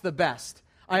 Mike's the best.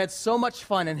 I had so much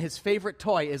fun, and his favorite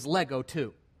toy is Lego,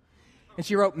 too. And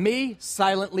she wrote, me,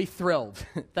 silently thrilled.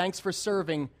 Thanks for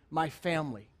serving my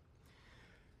family.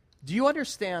 Do you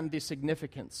understand the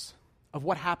significance of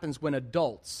what happens when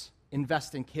adults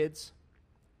invest in kids,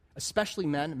 especially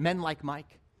men like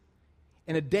Mike?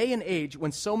 In a day and age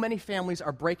when so many families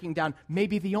are breaking down,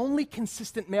 maybe the only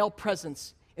consistent male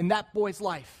presence in that boy's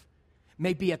life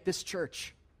may be at this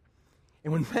church.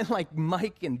 And when men like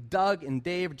Mike and Doug and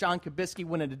Dave, John Kabisky,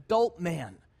 when an adult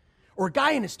man or a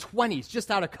guy in his 20s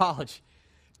just out of college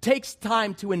takes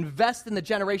time to invest in the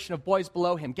generation of boys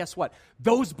below him, guess what?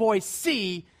 Those boys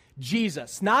see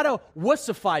Jesus, not a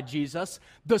wussified Jesus,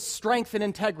 the strength and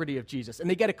integrity of Jesus, and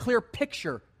they get a clear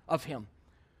picture of him.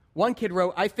 One kid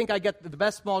wrote, I think I get the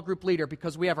best small group leader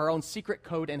because we have our own secret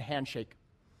code and handshake.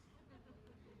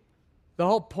 The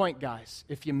whole point, guys,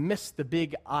 if you miss the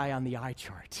big I on the eye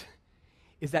chart,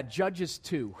 is that Judges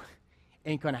 2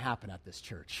 ain't going to happen at this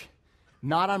church.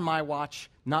 Not on my watch,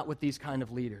 not with these kind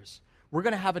of leaders. We're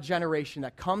going to have a generation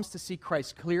that comes to see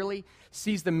Christ clearly,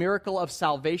 sees the miracle of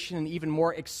salvation, and even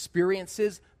more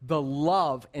experiences the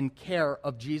love and care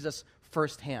of Jesus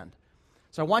firsthand.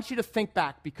 So I want you to think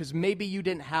back, because maybe you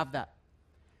didn't have that.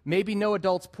 Maybe no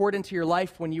adults poured into your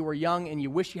life when you were young and you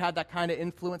wish you had that kind of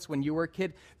influence when you were a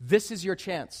kid. This is your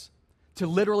chance to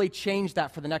literally change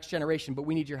that for the next generation, but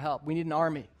we need your help. We need an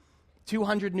army.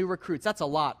 200 new recruits, that's a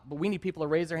lot, but we need people to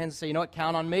raise their hands and say, you know what,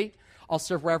 count on me. I'll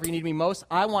serve wherever you need me most.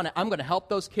 I'm going to help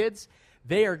those kids.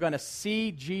 They are going to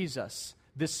see Jesus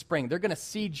this spring. They're going to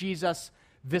see Jesus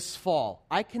this fall.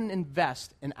 I can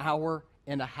invest an hour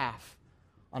and a half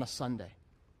on a Sunday.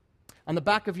 On the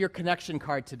back of your connection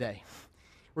card today,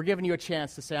 we're giving you a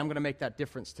chance to say, I'm going to make that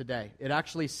difference today. It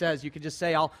actually says, you could just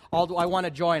say, I want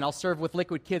to join. I'll serve with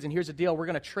Liquid Kids. And here's the deal. We're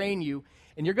going to train you,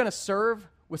 and you're going to serve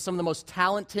with some of the most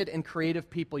talented and creative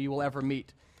people you will ever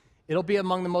meet. It'll be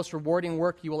among the most rewarding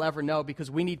work you will ever know, because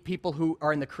we need people who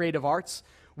are in the creative arts.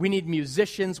 We need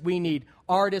musicians. We need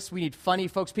artists. We need funny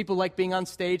folks, people who like being on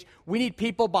stage. We need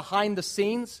people behind the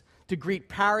scenes to greet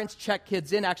parents, check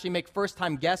kids in, actually make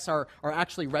first-time guests are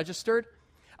actually registered.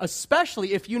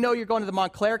 Especially if you know you're going to the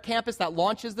Montclair campus that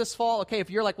launches this fall. Okay, if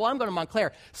you're like, well, I'm going to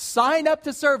Montclair, sign up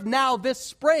to serve now this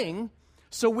spring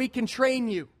so we can train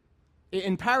you.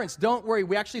 And parents, don't worry.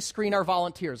 We actually screen our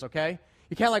volunteers, okay?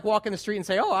 You can't like walk in the street and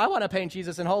say, oh, I want to paint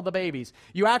Jesus and hold the babies.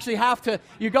 You actually have to,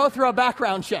 you go through a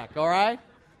background check, all right?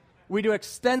 We do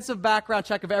extensive background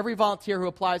check of every volunteer who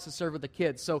applies to serve with the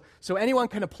kids. So anyone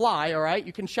can apply, all right?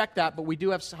 You can check that, but we do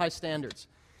have high standards.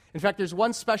 In fact, there's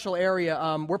one special area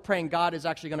we're praying God is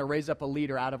actually going to raise up a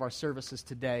leader out of our services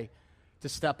today to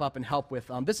step up and help with.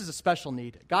 This is a special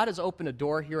need. God has opened a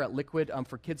door here at Liquid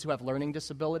for kids who have learning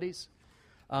disabilities.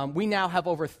 We now have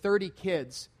over 30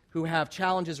 kids who have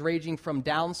challenges ranging from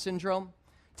Down syndrome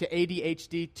to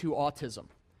ADHD to autism.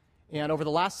 And over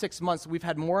the last 6 months, we've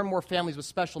had more and more families with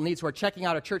special needs who are checking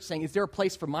out our church saying, is there a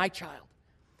place for my child?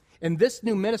 And this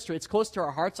new ministry, it's close to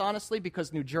our hearts, honestly,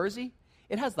 because New Jersey,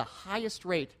 it has the highest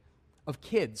rate of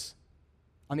kids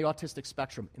on the autistic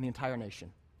spectrum in the entire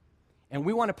nation. And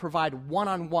we want to provide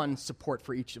one-on-one support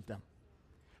for each of them.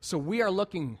 So we're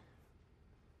looking,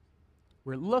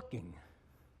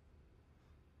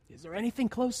 is there anything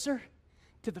closer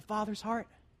to the Father's heart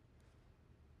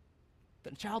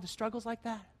than a child who struggles like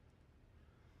that?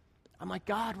 I'm like,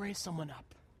 God, raise someone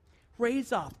up.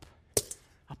 Raise up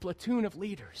a platoon of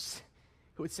leaders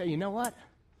who would say, you know what?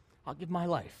 I'll give my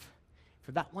life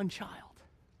for that one child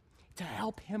to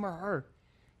help him or her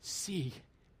see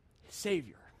his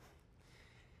Savior.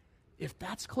 If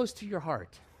that's close to your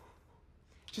heart,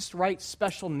 just write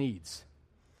special needs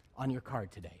on your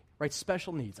card today. Write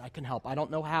special needs. I can help. I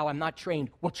don't know how. I'm not trained.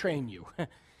 We'll train you.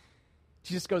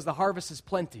 Jesus goes, the harvest is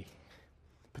plenty,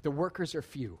 but the workers are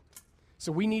few.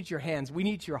 So we need your hands. We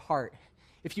need your heart.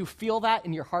 If you feel that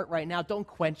in your heart right now, don't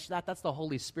quench that. That's the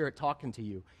Holy Spirit talking to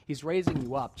you. He's raising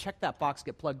you up. Check that box.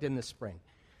 Get plugged in this spring.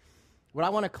 What I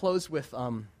want to close with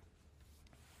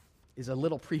is a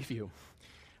little preview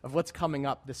of what's coming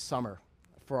up this summer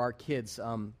for our kids,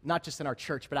 not just in our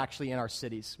church, but actually in our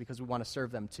cities, because we want to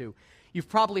serve them too. You've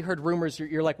probably heard rumors.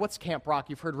 You're like, what's Camp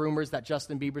Rock? You've heard rumors that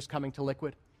Justin Bieber's coming to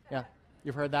Liquid? Yeah,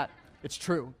 you've heard that? It's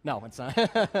true. No, it's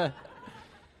not.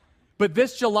 But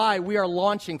this July, we are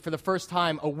launching for the first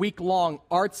time a week-long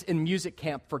arts and music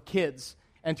camp for kids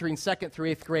entering 2nd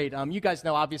through 8th grade. You guys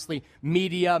know, obviously,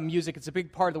 media, music, it's a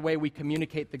big part of the way we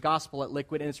communicate the gospel at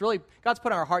Liquid, and it's really, God's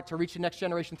put on our heart to reach the next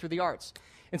generation through the arts.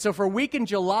 And so for a week in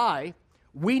July,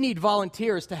 we need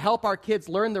volunteers to help our kids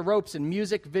learn the ropes in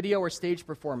music, video, or stage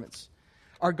performance.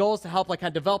 Our goal is to help kind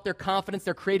of develop their confidence,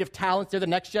 their creative talents. They're the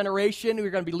next generation who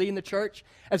are going to be leading the church,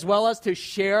 as well as to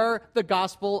share the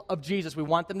gospel of Jesus. We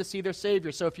want them to see their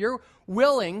Savior. So if you're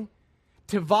willing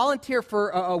to volunteer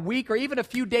for a week or even a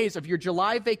few days of your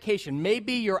July vacation,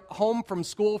 maybe you're home from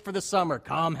school for the summer,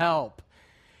 come help.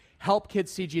 Help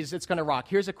kids see Jesus. It's going to rock.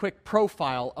 Here's a quick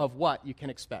profile of what you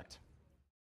can expect.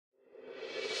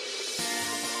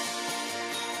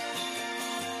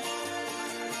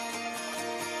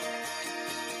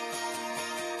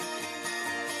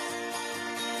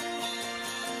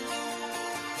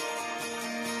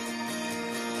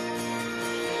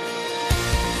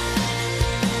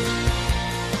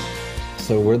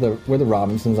 So we're the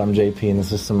Robinsons. I'm JP, and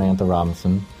this is Samantha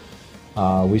Robinson.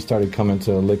 We started coming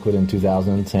to Liquid in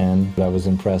 2010. I was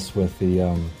impressed with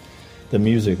the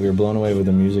music. We were blown away with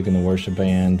the music and the worship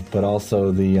band, but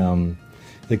also the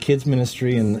kids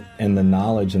ministry and the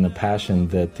knowledge and the passion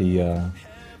that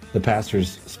the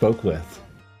pastors spoke with.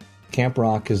 Camp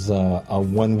Rock is a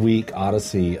 1 week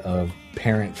odyssey of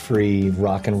parent-free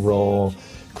rock and roll,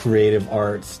 creative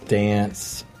arts,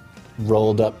 dance,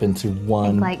 rolled up into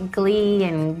one. Like Glee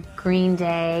and Green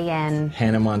Day and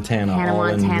Hannah Montana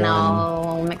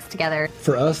all mixed together.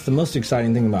 For us, the most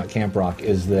exciting thing about Camp Rock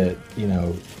is that,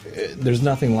 there's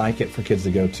nothing like it for kids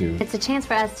to go to. It's a chance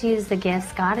for us to use the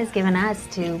gifts God has given us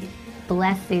to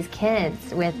bless these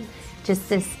kids with just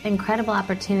this incredible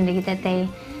opportunity that they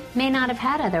may not have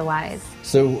had otherwise.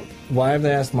 So why have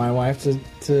they asked my wife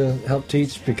to help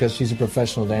teach? Because she's a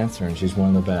professional dancer and she's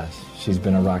one of the best. She's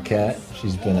been a Rockette.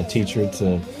 She's been a teacher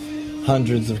to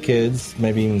hundreds of kids,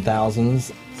 maybe even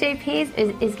thousands.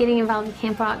 JP is getting involved in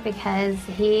Camp Rock because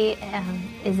he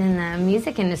is in the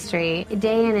music industry.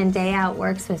 Day in and day out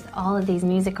works with all of these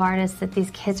music artists that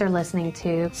these kids are listening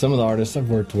to. Some of the artists I've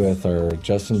worked with are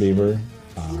Justin Bieber,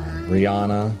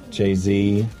 Rihanna,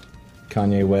 Jay-Z,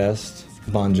 Kanye West,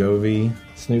 Bon Jovi,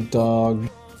 Snoop Dogg.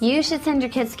 You should send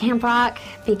your kids to Camp Rock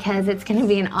because it's going to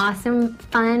be an awesome,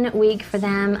 fun week for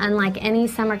them, unlike any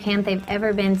summer camp they've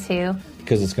ever been to.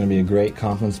 Because it's going to be a great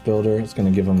confidence builder. It's going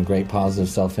to give them great positive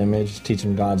self-image, teach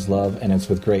them God's love, and it's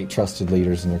with great trusted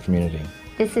leaders in their community.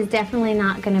 This is definitely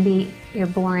not going to be your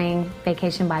boring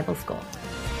vacation Bible school.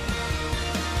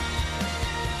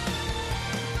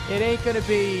 It ain't going to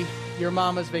be your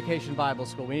mama's vacation Bible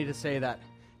school. We need to say that.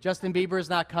 Justin Bieber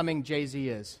is not coming, Jay-Z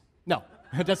is. No,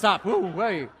 that's not. Woo,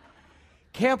 wait.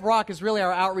 Camp Rock is really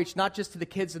our outreach, not just to the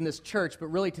kids in this church, but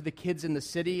really to the kids in the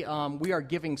city. We are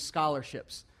giving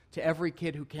scholarships to every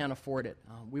kid who can't afford it.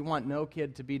 We want no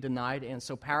kid to be denied, and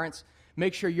so parents,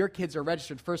 make sure your kids are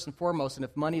registered first and foremost, and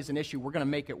if money is an issue, we're going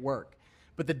to make it work.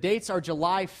 But the dates are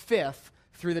July 5th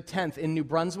through the 10th in New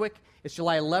Brunswick. It's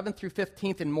July 11th through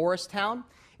 15th in Morristown.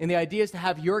 And the idea is to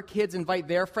have your kids invite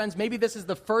their friends. Maybe this is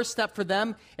the first step for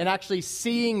them in actually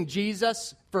seeing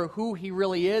Jesus for who he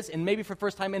really is, and maybe for the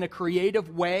first time in a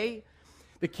creative way.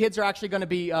 The kids are actually going to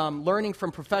be learning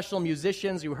from professional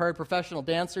musicians. You heard professional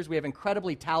dancers. We have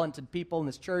incredibly talented people in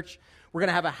this church. We're going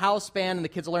to have a house band, and the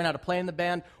kids will learn how to play in the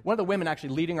band. One of the women actually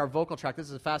leading our vocal track,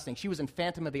 this is fascinating, she was in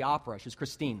Phantom of the Opera. She's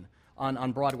Christine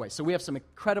on Broadway. So we have some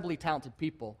incredibly talented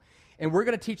people. And we're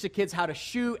going to teach the kids how to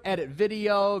shoot, edit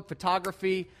video,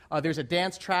 photography. There's a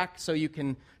dance track so you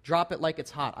can drop it like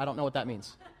it's hot. I don't know what that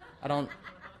means.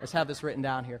 Let's have this written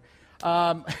down here.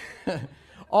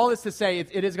 All this to say,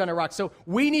 it is going to rock. So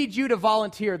we need you to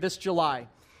volunteer this July.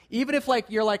 Even if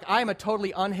you're like, I'm a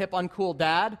totally unhip, uncool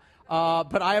dad,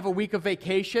 but I have a week of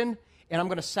vacation, and I'm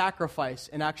going to sacrifice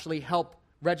and actually help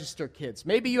register kids.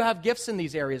 Maybe you have gifts in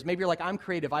these areas. Maybe you're like, I'm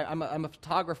creative. I'm a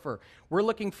photographer. We're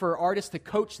looking for artists to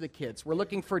coach the kids. We're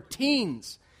looking for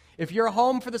teens. If you're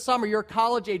home for the summer, you're a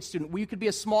college-age student, you could be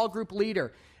a small group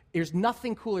leader. There's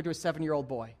nothing cooler to a 7-year-old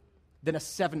boy than a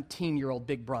 17-year-old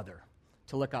big brother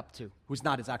to look up to, who's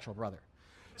not his actual brother.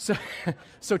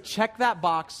 So check that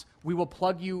box. We will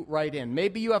plug you right in.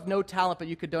 Maybe you have no talent, but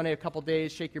you could donate a couple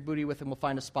days, shake your booty with, and we'll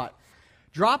find a spot.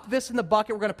 Drop this in the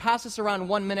bucket. We're going to pass this around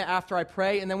 1 minute after I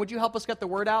pray, and then would you help us get the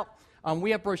word out?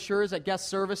 We have brochures at guest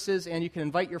services, and you can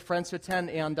invite your friends to attend,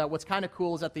 and what's kind of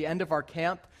cool is at the end of our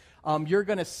camp, you're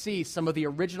going to see some of the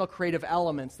original creative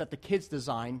elements that the kids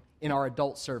design in our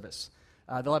adult service.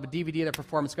 They'll have a DVD of their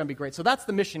performance. It's going to be great. So that's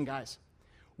the mission, guys.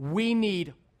 We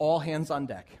need all hands on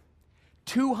deck.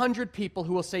 200 people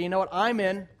who will say, you know what, I'm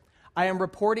in. I am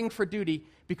reporting for duty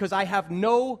because I have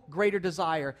no greater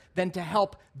desire than to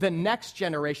help the next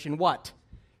generation, what?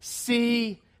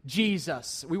 See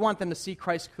Jesus. We want them to see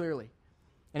Christ clearly.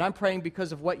 And I'm praying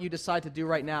because of what you decide to do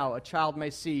right now, a child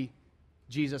may see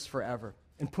Jesus forever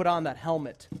and put on that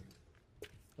helmet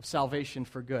of salvation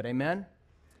for good. Amen?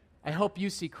 I hope you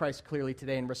see Christ clearly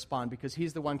today and respond because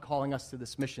he's the one calling us to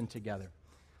this mission together.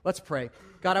 Let's pray.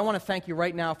 God, I want to thank you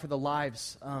right now for the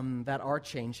lives that are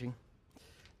changing.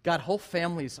 God, whole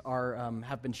families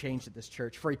have been changed at this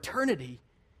church for eternity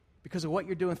because of what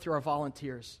you're doing through our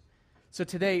volunteers. So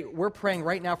today, we're praying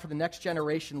right now for the next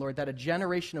generation, Lord, that a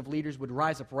generation of leaders would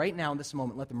rise up right now in this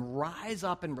moment. Let them rise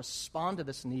up and respond to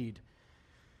this need.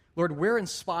 Lord, we're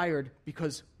inspired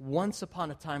because once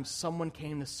upon a time, someone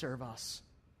came to serve us.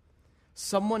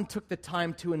 Someone took the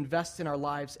time to invest in our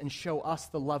lives and show us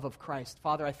the love of Christ.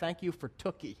 Father, I thank you for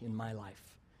Tookie in my life.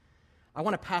 I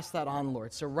want to pass that on,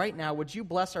 Lord. So right now, would you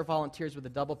bless our volunteers with a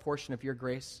double portion of your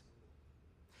grace?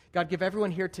 God, give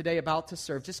everyone here today about to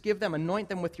serve. Just give them, anoint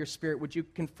them with your Spirit. Would you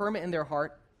confirm it in their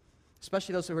heart,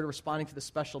 especially those who are responding to the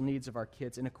special needs of our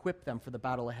kids, and equip them for the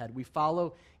battle ahead. We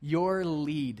follow your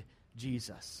lead,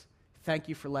 Jesus. Thank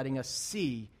you for letting us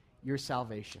see your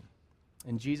salvation.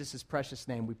 In Jesus' precious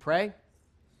name we pray.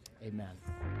 Amen.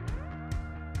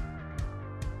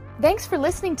 Thanks for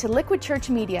listening to Liquid Church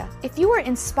Media. If you were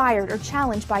inspired or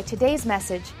challenged by today's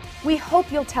message, we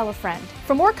hope you'll tell a friend.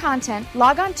 For more content,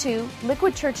 log on to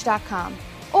liquidchurch.com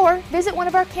or visit one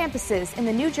of our campuses in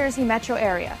the New Jersey metro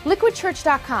area.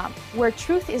 Liquidchurch.com, where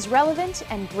truth is relevant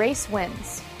and grace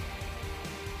wins.